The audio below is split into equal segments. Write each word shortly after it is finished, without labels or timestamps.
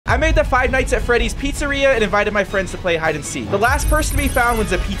I made the Five Nights at Freddy's Pizzeria and invited my friends to play hide and seek. The last person to be found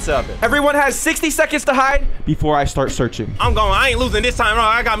wins a pizza oven. Everyone has 60 seconds to hide before I start searching. I'm going. I ain't losing this time. No,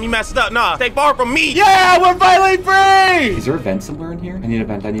 I got me messed up. Nah, stay far from me. Yeah, we're finally free! Is there a vent somewhere in here? I need a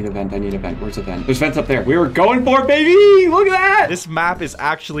vent. I need a vent. I need a vent. Where's the vent? There's vents up there. We were going for it, baby. Look at that. This map is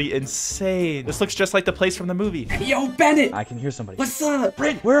actually insane. This looks just like the place from the movie. Hey, yo, Bennett. I can hear somebody. What's up?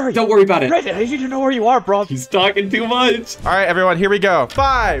 Brent, where are you? Don't worry about it. Brent, I need to know where you are, bro. He's talking too much. All right, everyone, here we go.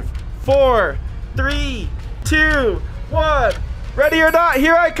 5, 4, 3, 2, 1. Ready or not,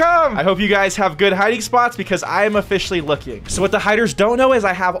 here I come. I hope you guys have good hiding spots because I am officially looking. So what the hiders don't know is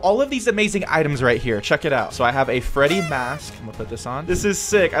I have all of these amazing items right here. Check it out. So I have a Freddy mask. I'm gonna put this on. This is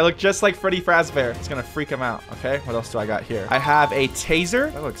sick. I look just like Freddy Fazbear. It's gonna freak him out, okay? What else do I got here? I have a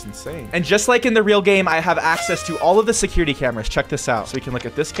taser. That looks insane. And just like in the real game, I have access to all of the security cameras. Check this out. So we can look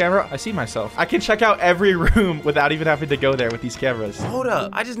at this camera. I see myself. I can check out every room without even having to go there with these cameras. Hold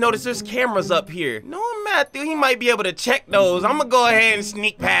up. I just noticed there's cameras up here. No, Matthew, he might be able to check those. I'm gonna go ahead and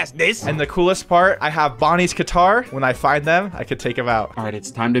sneak past this. And the coolest part, I have Bonnie's guitar. When I find them, I could take them out. All right,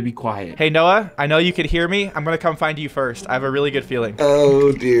 it's time to be quiet. Hey, Noah, I know you can hear me. I'm gonna come find you first. I have a really good feeling.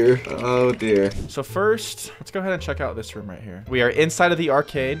 Oh, dear. Oh, dear. So first, let's go ahead and check out this room right here. We are inside of the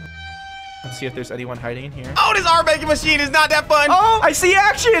arcade. Let's see if there's anyone hiding in here. Oh, this art making machine is not that fun. Oh, I see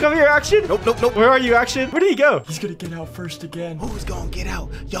Action. Come here, Action. Nope, nope, nope. Where are you, Action? Where did he go? He's gonna get out first again. Who's gonna get out?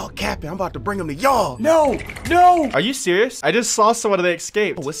 Y'all capping. I'm about to bring him to y'all. No, no. Are you serious? I just saw someone and they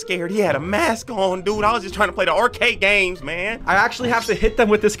escaped. I was scared. He had a mask on, dude. I was just trying to play the arcade games, man. I actually have to hit them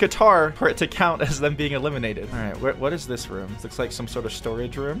with this guitar for it to count as them being eliminated. All right, what is this room? This looks like some sort of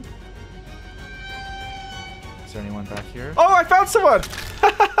storage room. Is there anyone back here? Oh, I found someone!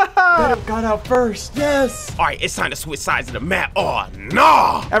 Got out first. Yes. All right, it's time to switch sides of the map. Oh,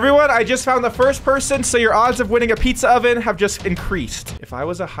 no. Everyone, I just found the first person, so your odds of winning a pizza oven have just increased. If I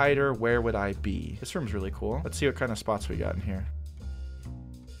was a hider, where would I be? This room's really cool. Let's see what kind of spots we got in here.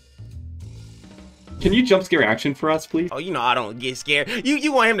 Can you jump scare Action for us, please? Oh, you know I don't get scared.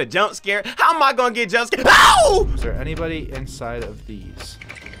 You want him to jump scare? How am I gonna get jump scared? Ow! Is there anybody inside of these?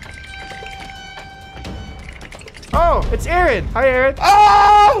 Oh, it's Aaron. Hi, Aaron.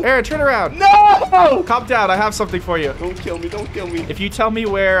 Oh! Aaron, turn around. No! Calm down. I have something for you. Don't kill me. Don't kill me. If you tell me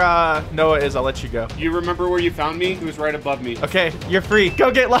where Noah is, I'll let you go. You remember where you found me? He was right above me. Okay, you're free.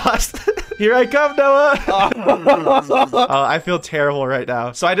 Go get lost. Here I come, Noah. Oh, I feel terrible right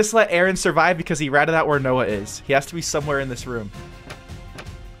now. So I just let Aaron survive because he ratted out where Noah is. He has to be somewhere in this room.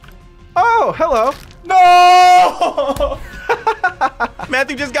 Oh, hello. No!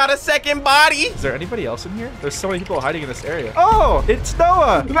 Matthew just got a second body. Is there anybody else in here? There's so many people hiding in this area. Oh, it's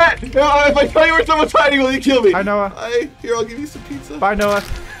Noah. Matt, if I tell you where someone's hiding, will you kill me? Hi, Noah. Here, I'll give you some pizza. Bye, Noah.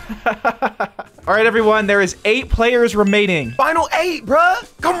 All right, everyone, there is 8 players remaining. Final 8,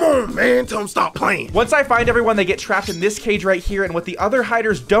 bruh. Come on, man. Tell him stop playing. Once I find everyone, they get trapped in this cage right here. And what the other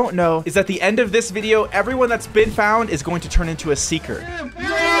hiders don't know is at the end of this video, everyone that's been found is going to turn into a seeker.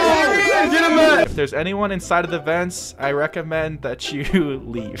 Get him, Matt. If there's anyone inside of the vents, I recommend that you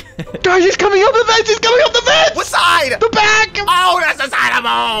leave. Guys, he's coming up the vents. He's coming up the vents. What side? The back. Oh, that's the side I'm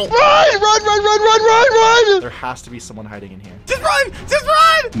on. Run, run, run, run, run, run, run. There has to be someone hiding in here. Just run. Just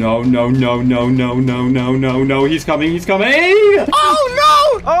run. No, no, no, no, no, no, no, no, no. He's coming. He's coming.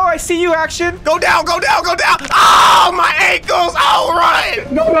 Oh, no. Oh, I see you, Action. Go down, go down, go down. Oh, my ankles. Oh,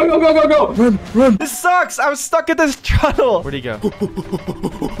 run. No, no, go, go, go, go. Run, run. This sucks. I was stuck in this tunnel. Where'd he go?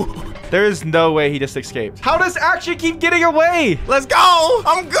 There is no way he just escaped. How does Action keep getting away? Let's go.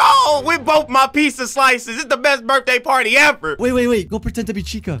 I'm gone with both my pizza slices. It's the best birthday party ever. Wait. Go pretend to be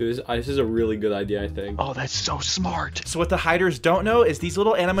Chica. Dude, this is a really good idea, I think. Oh, that's so smart. So what the hiders don't know is these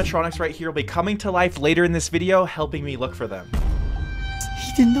little animatronics right here will be coming to life later in this video, helping me look for them.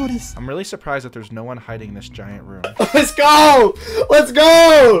 He didn't notice. I'm really surprised that there's no one hiding in this giant room. Let's go. Let's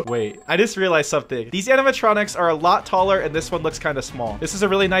go. Wait, I just realized something. These animatronics are a lot taller and this one looks kind of small. This is a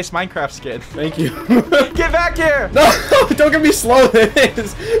really nice Minecraft skin. Thank you. Get back here. No, don't get me slow.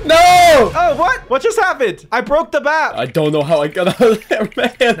 This. No. Oh, what? What just happened? I broke the map. I don't know how I got out of there,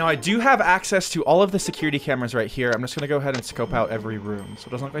 man. Now, I do have access to all of the security cameras right here. I'm just going to go ahead and scope out every room. So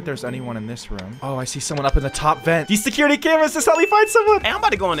it doesn't look like there's anyone in this room. Oh, I see someone up in the top vent. These security cameras just help me find someone. Hey, I'm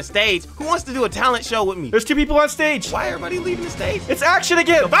about to go on the stage. Who wants to do a talent show with me? There's 2 people on stage. Why everybody leaving the stage? It's Action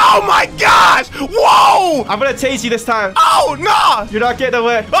again. Oh my gosh! Whoa! I'm going to tase you this time. Oh no! You're not getting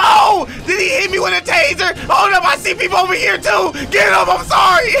away. Oh! Did he hit me with a taser? Hold up! I see people over here too. Get him! I'm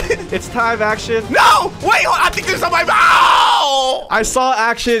sorry. It's time, Action. No! Wait! I think there's somebody. Oh! I saw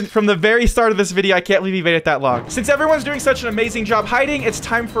Action from the very start of this video. I can't believe he made it that long. Since everyone's doing such an amazing job hiding, it's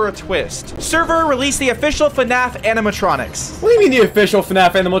time for a twist. Server released the official FNAF animatronics. What do you mean the official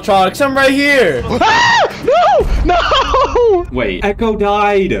FNAF animatronics. I'm right here. No! Wait, Echo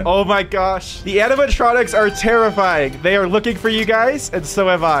died. Oh my gosh. The animatronics are terrifying. They are looking for you guys, and so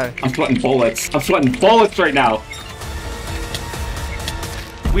am I. I'm sweating bullets. I'm sweating bullets right now.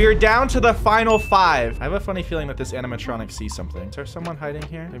 We are down to the final 5. I have a funny feeling that this animatronic sees something. Is there someone hiding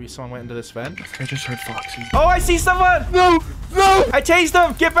here? Maybe someone went into this vent. I just heard Foxy. Oh, I see someone! No! No! I tased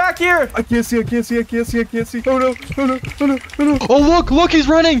him! Get back here! I can't see, I can't see, I can't see, I can't see. Oh no, oh no, oh no, oh no. Oh, look, he's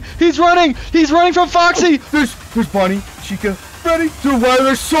running! He's running! He's running from Foxy! There's Bonnie, Chica, Freddy. Dude, why are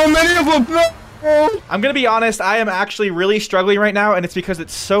there so many of them? No! I'm gonna be honest, I am actually really struggling right now, and it's because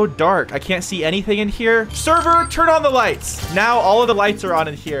it's so dark. I can't see anything in here. Server, turn on the lights. Now all of the lights are on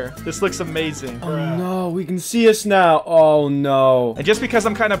in here. This looks amazing. Oh no, we can see us now. Oh no. And just because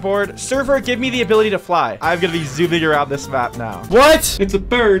I'm kind of bored, server, give me the ability to fly. I'm gonna be zooming around this map now. What? It's a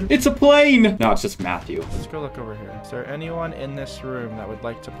bird. It's a plane. No, it's just Matthew. Let's go look over here. Is there anyone in this room that would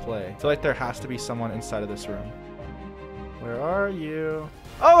like to play? I feel like there has to be someone inside of this room. Where are you?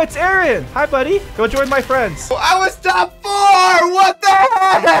 Oh, it's Aaron! Hi, buddy. Go join my friends. I was top 4! What the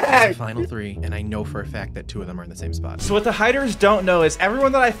heck? Final 3, and I know for a fact that 2 of them are in the same spot. So what the hiders don't know is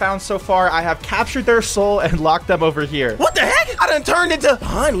everyone that I found so far, I have captured their soul and locked them over here. What the heck? I done turned into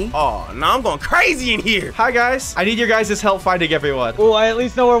honey. Oh, now I'm going crazy in here. Hi, guys. I need your guys' help finding everyone. Oh, I at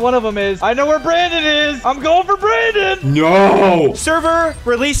least know where one of them is. I know where Brandon is. I'm going for Brandon. No. Server,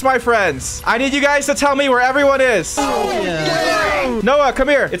 release my friends. I need you guys to tell me where everyone is. Noah, come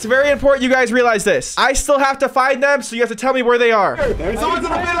here. It's very important you guys realize this. I still have to find them, so you have to tell me where they are. Someone's in the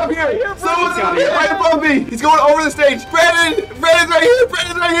pit up here. Someone's in the pit right above me. He's going over the stage. Brandon's right here.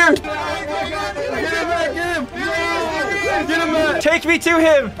 Brandon's right here. Get him back. Take me to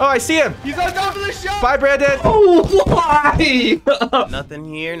him. Oh, I see him. He's on top of the shop. Bye, Brandon. Oh, why? Nothing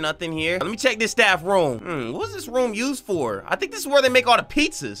here, nothing here. Let me check this staff room. What's this room used for? I think this is where they make all the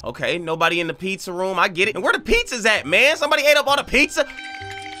pizzas. Okay, nobody in the pizza room. I get it. And where the pizzas at, man? Somebody ate up all the pizza?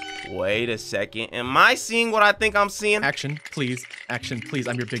 Wait a second. Am I seeing what I think I'm seeing? Action, please. Action, please.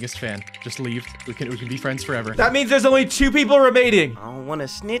 I'm your biggest fan. Just leave. We can be friends forever. That means there's only 2 people remaining. I don't want to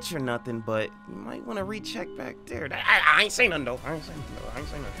snitch or nothing, but you might want to recheck back there. I ain't saying nothing, though. I ain't saying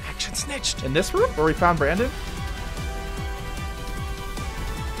nothing. Action snitched. In this room where we found Brandon?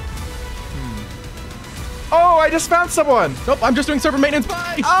 Oh, I just found someone. Nope, I'm just doing server maintenance.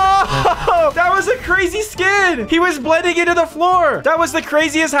 Bye. Oh, that was a crazy skin. He was blending into the floor. That was the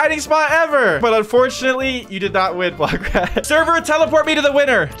craziest hiding spot ever. But unfortunately, you did not win, Blockrat. Server, teleport me to the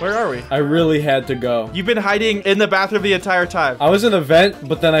winner. Where are we? I really had to go. You've been hiding in the bathroom the entire time. I was in a vent,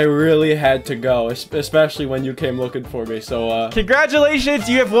 but then I really had to go, especially when you came looking for me. So, Congratulations,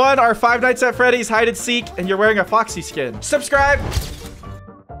 you have won our 5 Nights at Freddy's hide and seek, and you're wearing a Foxy skin. Subscribe.